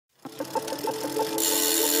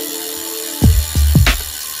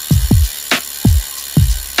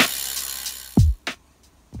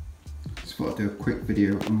to do a quick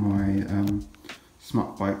video on my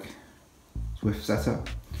smart bike Zwift setup.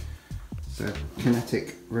 So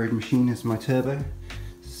Kinetic road machine is my turbo.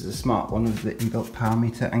 This is a smart one with the inbuilt power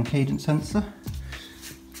meter and cadence sensor.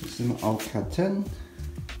 This is my old CAD 10.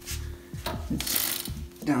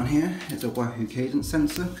 Down here is a Wahoo cadence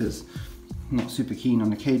sensor because I'm not super keen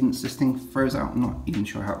on the cadence this thing throws out. I'm not even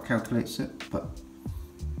sure how it calculates it, but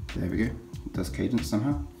there we go. It does cadence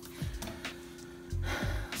somehow.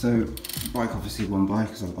 So bike obviously one by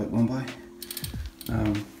because I like one by.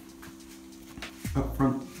 Up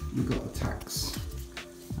front we've got a tacx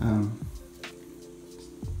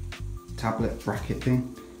tablet bracket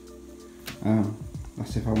thing.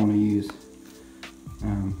 That's if I want to use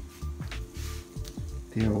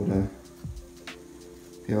the old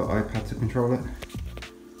iPad to control it.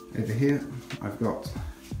 Over here I've got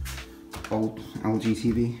old LG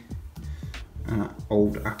TV,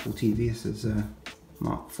 old Apple TV. This is a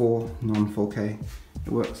Mark IV non 4K.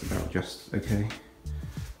 It works about just okay.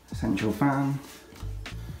 Essential fan,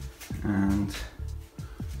 and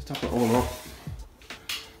to top it all off,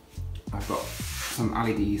 I've got some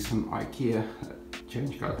LEDs from IKEA that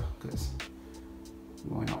change colour because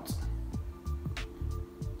why not?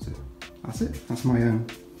 So that's it. That's my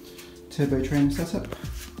turbo trainer setup.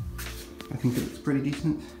 I think it looks pretty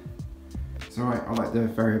decent. It's alright. I like the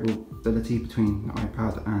variability between the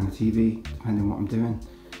iPad and the TV depending on what I'm doing.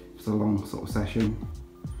 If it's a long sort of session,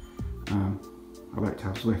 I like to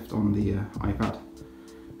have Zwift on the iPad,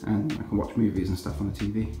 and I can watch movies and stuff on the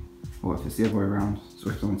TV. Or if it's the other way around,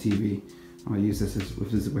 Zwift on the TV, I use this as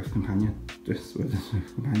with the Zwift companion. Just with the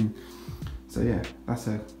Zwift companion. So yeah, that's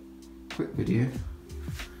a quick video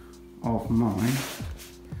of my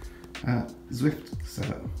Zwift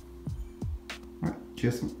setup. Right,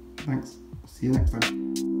 cheers, thanks, see you next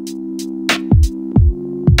time.